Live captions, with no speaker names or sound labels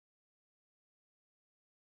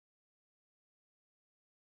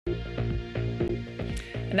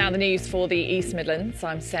And now the news for the East Midlands.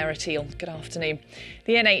 I'm Sarah Teal. Good afternoon.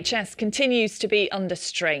 The NHS continues to be under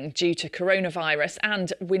strain due to coronavirus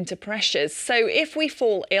and winter pressures. So if we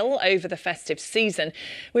fall ill over the festive season,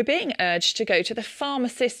 we're being urged to go to the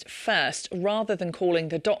pharmacist first rather than calling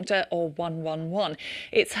the doctor or 111.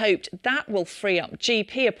 It's hoped that will free up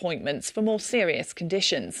GP appointments for more serious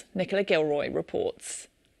conditions. Nicola Gilroy reports.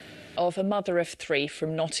 Of a mother of three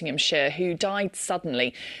from Nottinghamshire who died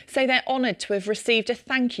suddenly say they're honoured to have received a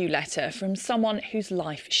thank you letter from someone whose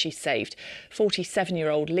life she saved.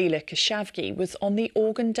 47-year-old Leela Kashavgi was on the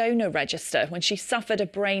organ donor register when she suffered a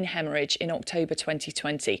brain hemorrhage in October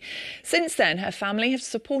 2020. Since then, her family have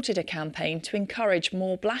supported a campaign to encourage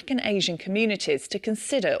more Black and Asian communities to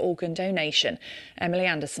consider organ donation. Emily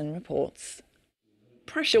Anderson reports.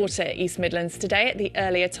 Shorter East Midlands today at the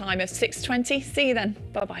earlier time of 6:20. See you then.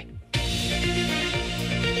 Bye-bye.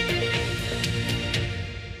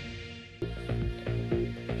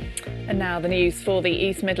 And now the news for the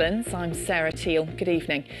East Midlands. I'm Sarah Teal. Good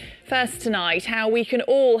evening. First tonight, how we can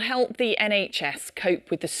all help the NHS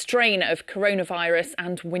cope with the strain of coronavirus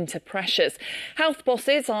and winter pressures. Health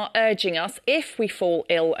bosses are urging us, if we fall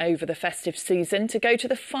ill over the festive season, to go to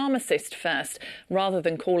the pharmacist first, rather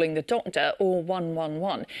than calling the doctor or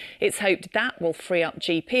 111. It's hoped that will free up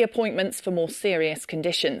GP appointments for more serious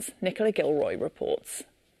conditions. Nicola Gilroy reports.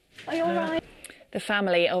 Are you all right? The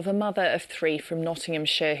family of a mother of three from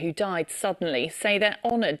Nottinghamshire who died suddenly say they're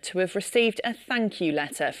honoured to have received a thank you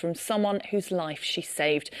letter from someone whose life she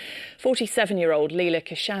saved. 47-year-old Leela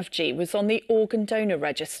Kashavgi was on the organ donor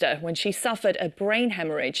register when she suffered a brain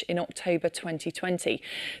hemorrhage in October 2020.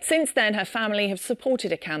 Since then, her family have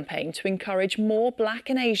supported a campaign to encourage more Black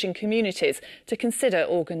and Asian communities to consider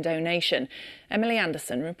organ donation. Emily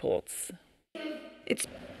Anderson reports.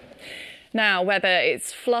 Now, whether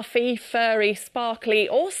it's fluffy, furry, sparkly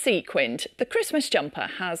or sequined, the Christmas jumper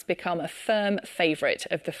has become a firm favourite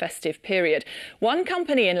of the festive period. One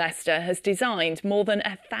company in Leicester has designed more than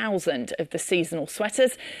 1,000 of the seasonal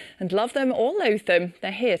sweaters, and love them or loathe them,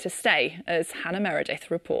 they're here to stay, as Hannah Meredith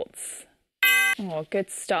reports. Oh, good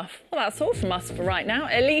stuff. Well, that's all from us for right now.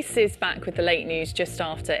 Elise is back with the late news just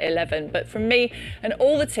after 11. But from me and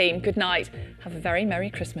all the team, good night. Have a very Merry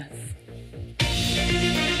Christmas.